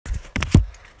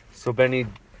So, Benny,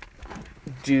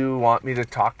 do you want me to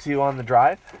talk to you on the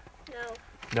drive? No.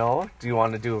 No? Do you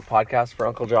want to do a podcast for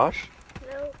Uncle Josh?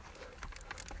 No.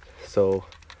 So,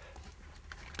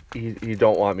 you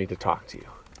don't want me to talk to you?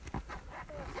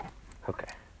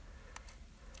 Okay.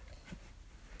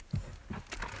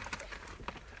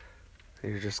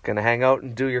 You're just going to hang out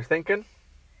and do your thinking?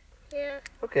 Yeah.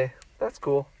 Okay, that's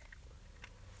cool.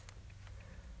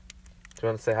 Do you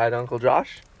want to say hi to Uncle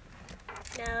Josh?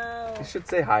 No. You should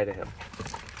say hi to him.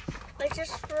 I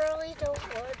just really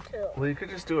don't want to. Well, you could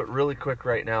just do it really quick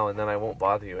right now, and then I won't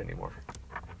bother you anymore.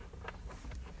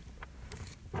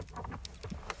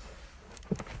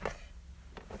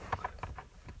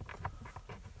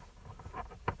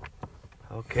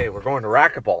 Okay, we're going to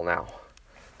racquetball now.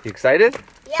 You excited?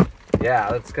 Yeah.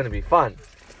 Yeah, that's going to be fun.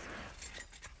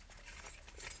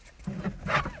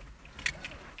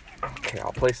 Okay,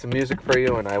 I'll play some music for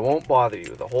you, and I won't bother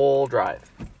you the whole drive.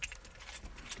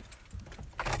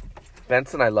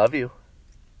 Benson, I love you.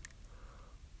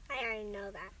 I already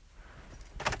know that.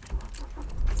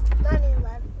 Mommy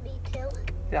loves me too.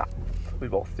 Yeah, we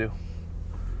both do.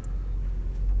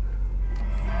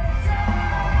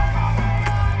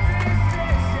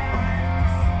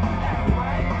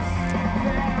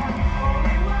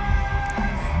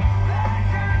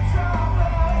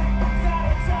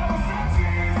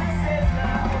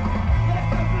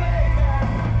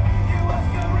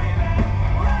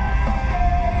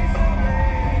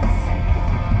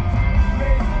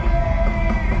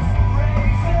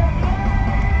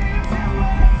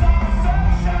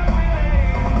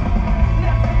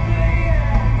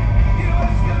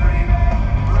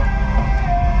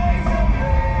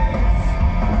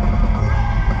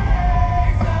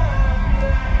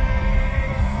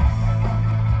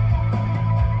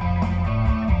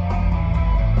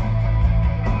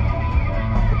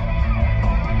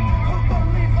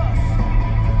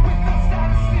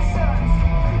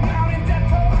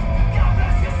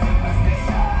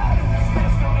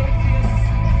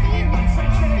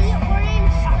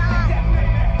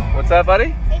 What's that,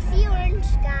 buddy? I see orange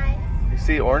sky. You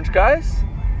see orange guys?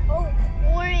 Oh,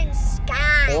 orange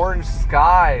sky. Orange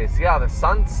skies. Yeah, the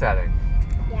sun's setting.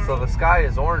 Yeah. So the sky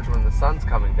is orange when the sun's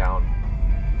coming down.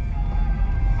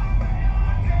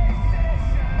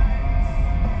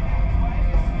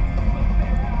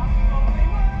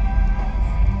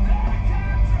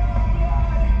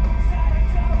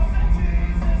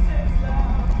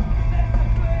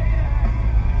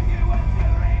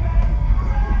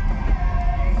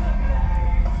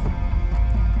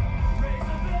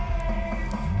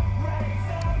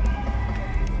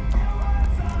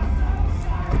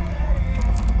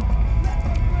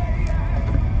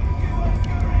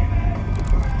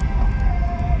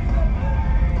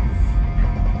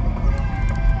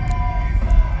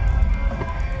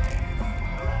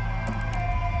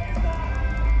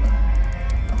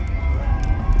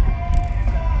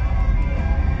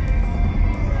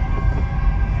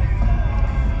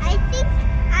 I think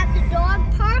at the dog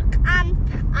park,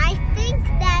 I think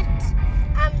that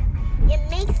it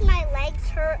makes my legs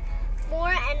hurt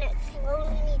more and it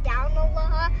slows me down a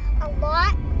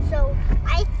lot. So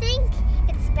I think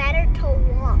it's better to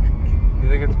walk. You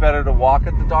think it's better to walk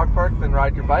at the dog park than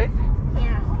ride your bike?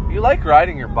 Yeah. You like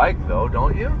riding your bike though,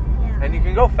 don't you? Yeah. And you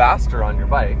can go faster on your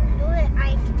bike. Do it.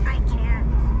 I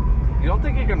can. You don't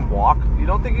think you can walk? You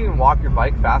don't think you can walk your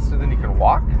bike faster than you can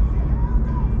walk?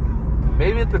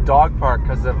 Maybe at the dog park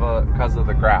because of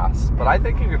the grass, but I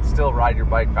think you could still ride your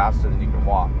bike faster than you can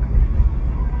walk.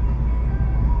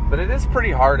 But it is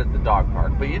pretty hard at the dog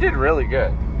park. But you did really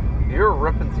good. You were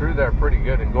ripping through there pretty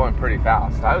good and going pretty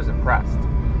fast. I was impressed.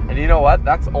 And you know what?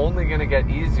 That's only going to get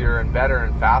easier and better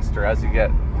and faster as you get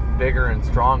bigger and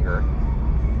stronger.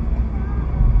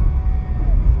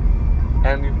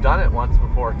 And you've done it once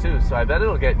before too, so I bet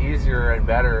it'll get easier and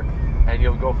better and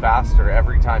you'll go faster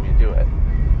every time you do it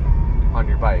on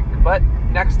your bike. But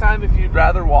next time, if you'd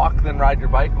rather walk than ride your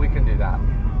bike, we can do that.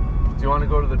 Do you want to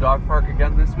go to the dog park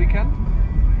again this weekend?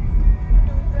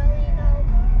 Don't really know.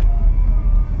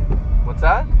 What's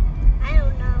that? I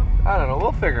don't know. I don't know.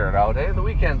 We'll figure it out, eh? The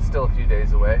weekend's still a few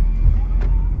days away.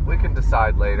 We can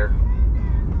decide later.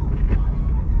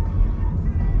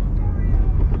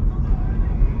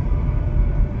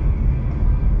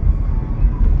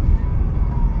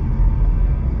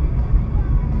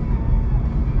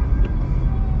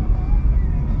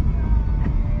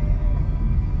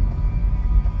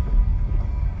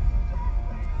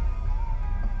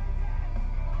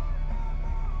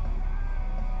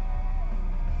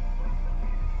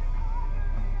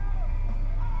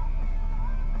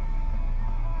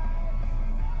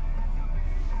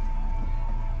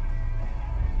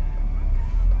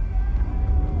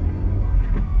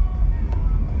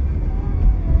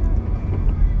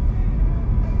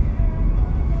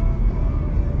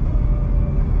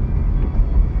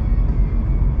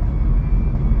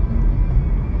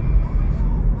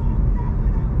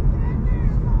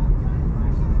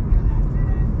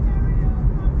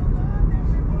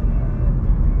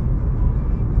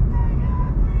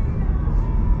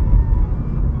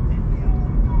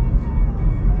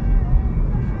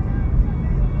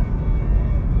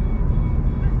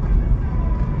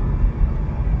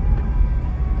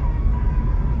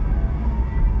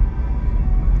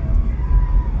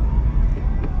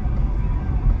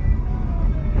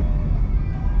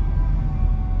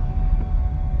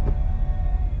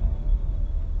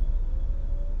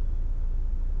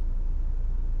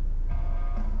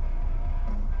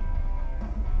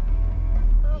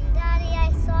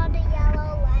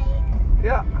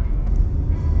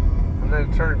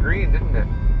 green, didn't it?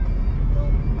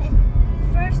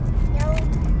 First,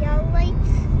 yellow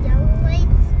lights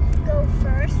go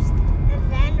first,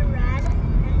 and then red,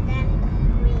 and then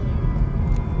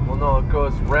green. Well, no, it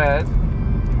goes red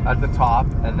at the top,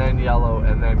 and then yellow,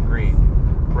 and then green.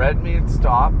 Red means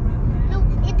stop. No,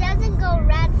 it doesn't go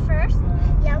red first.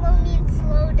 Yellow means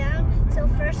slow down. So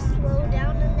first slow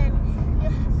down, and then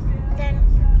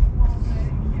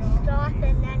stop,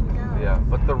 and then go. Yeah,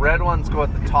 but the red ones go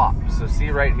at the top. So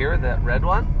see right here, that red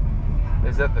one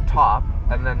is at the top,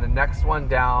 and then the next one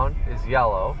down is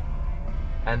yellow,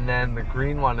 and then the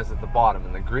green one is at the bottom,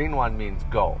 and the green one means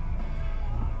go.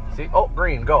 See? Oh,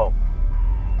 green, go.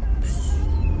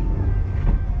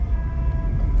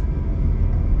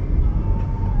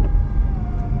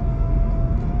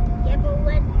 Yeah, but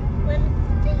when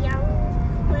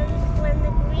the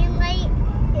green light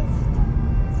is,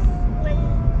 when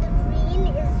the green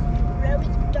is really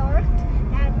dark,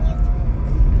 that means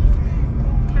you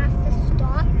have to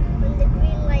stop. When the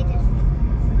green light is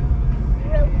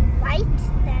really white,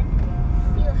 then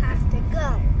you have to go.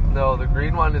 No, the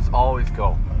green one is always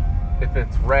go. If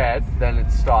it's red, then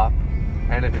it's stop.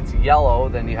 And if it's yellow,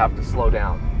 then you have to slow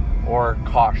down. Or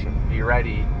caution. Be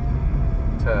ready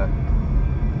to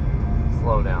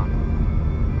slow down.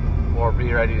 Or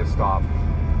be ready to stop.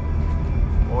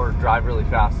 Or drive really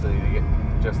fast so you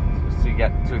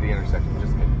get through the intersection.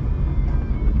 Just kidding.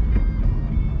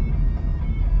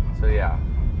 So yeah.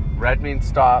 Red means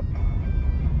stop.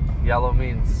 Yellow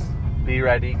means be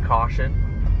ready, caution.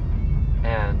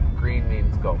 And green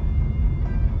means go.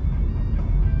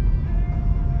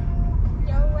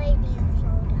 Yellow light means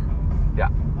slow down. Yeah.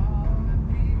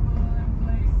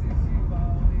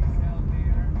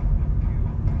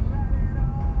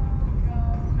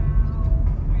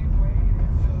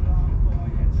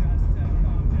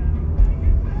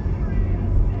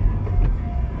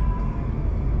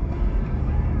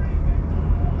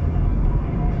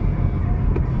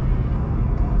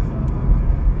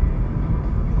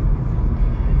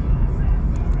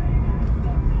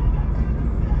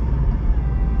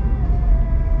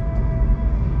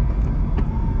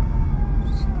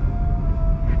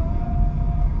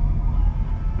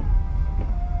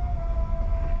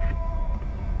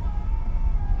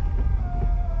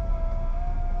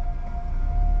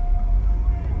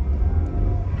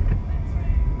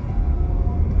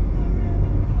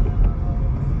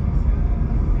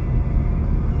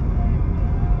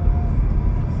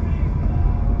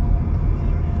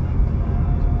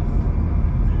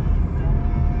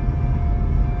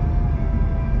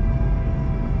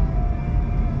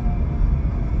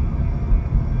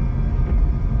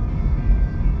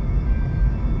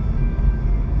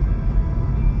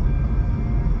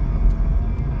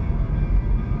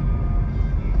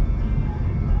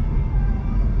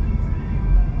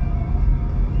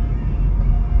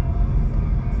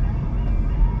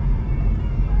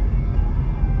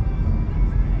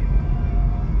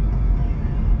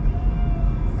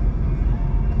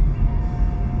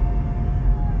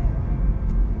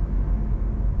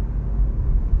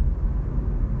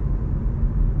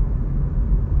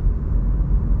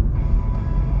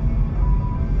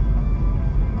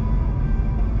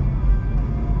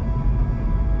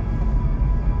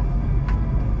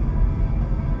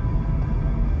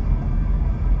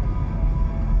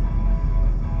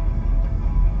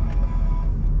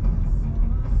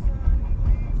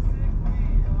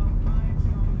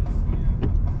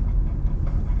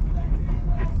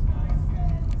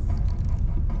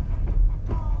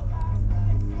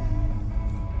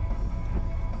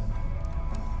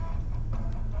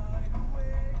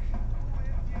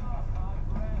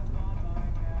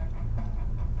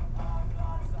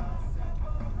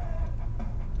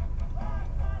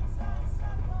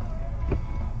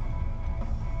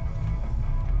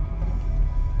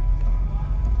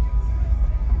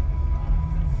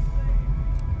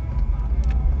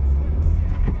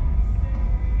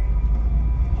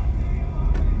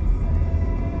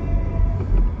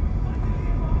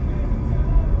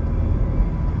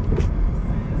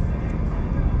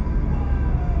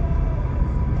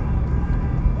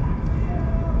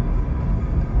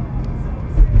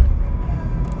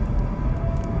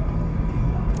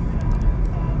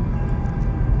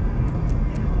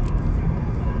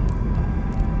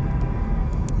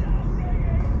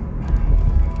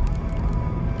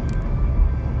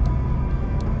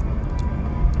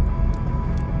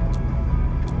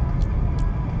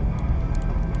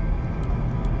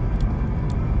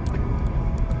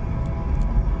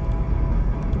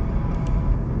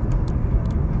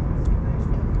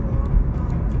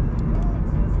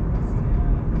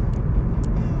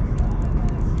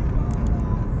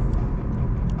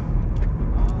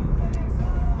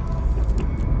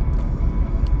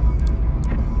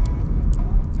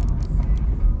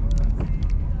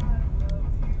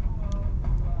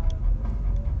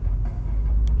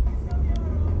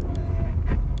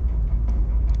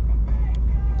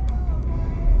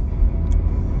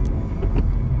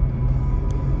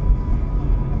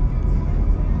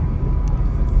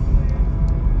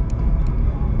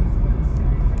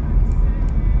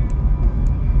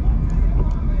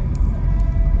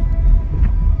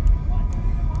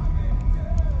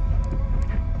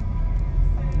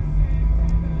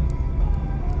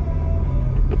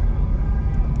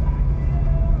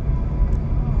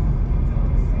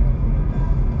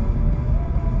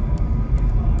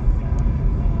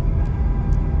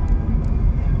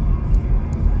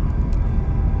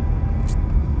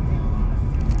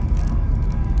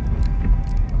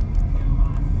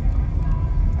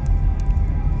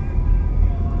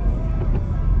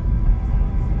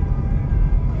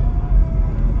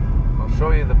 show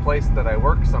you the place that I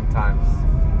work sometimes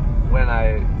when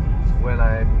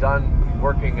I'm done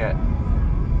working at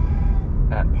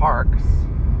parks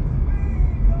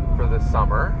for the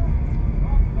summer.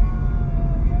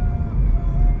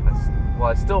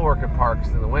 I still work at parks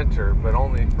in the winter, but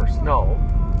only for snow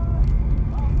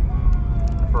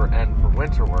and for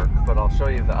winter work, but I'll show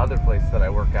you the other place that I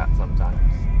work at sometimes.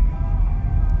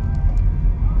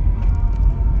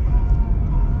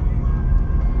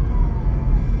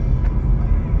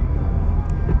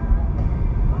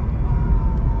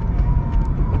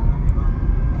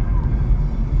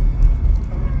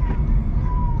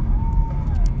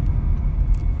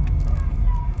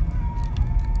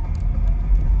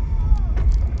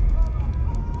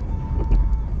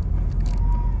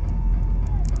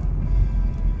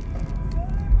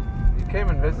 Came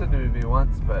and visited me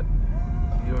once, but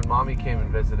you and Mommy came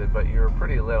and visited, but you were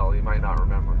pretty little, you might not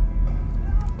remember.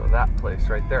 So that place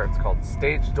right there, it's called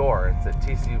Stage Door. It's at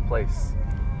TCU Place.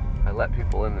 I let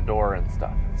people in the door and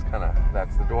stuff. It's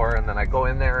that's the door, and then I go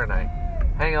in there and I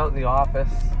hang out in the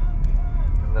office,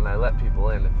 and then I let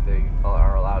people in if they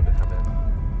are allowed to come in.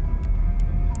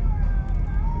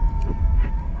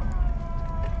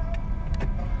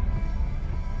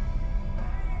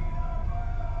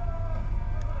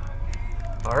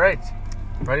 All right,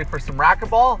 ready for some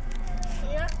racquetball?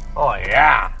 Yeah. Oh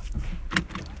yeah.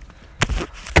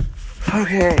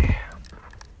 Okay.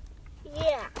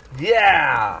 Yeah.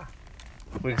 Yeah.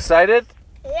 We excited?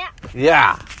 Yeah.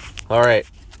 Yeah. All right.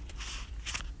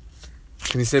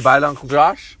 Can you say bye to Uncle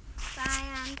Josh? Bye,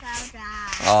 Uncle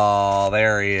Josh. Oh,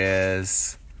 there he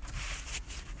is.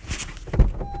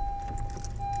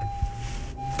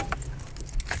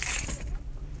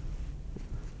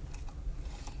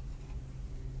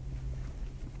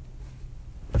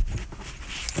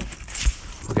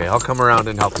 Okay, I'll come around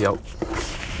and help you out.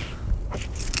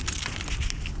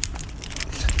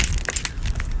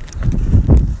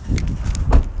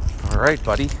 All right,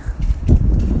 buddy.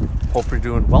 Hope you're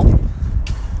doing well.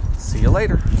 See you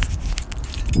later.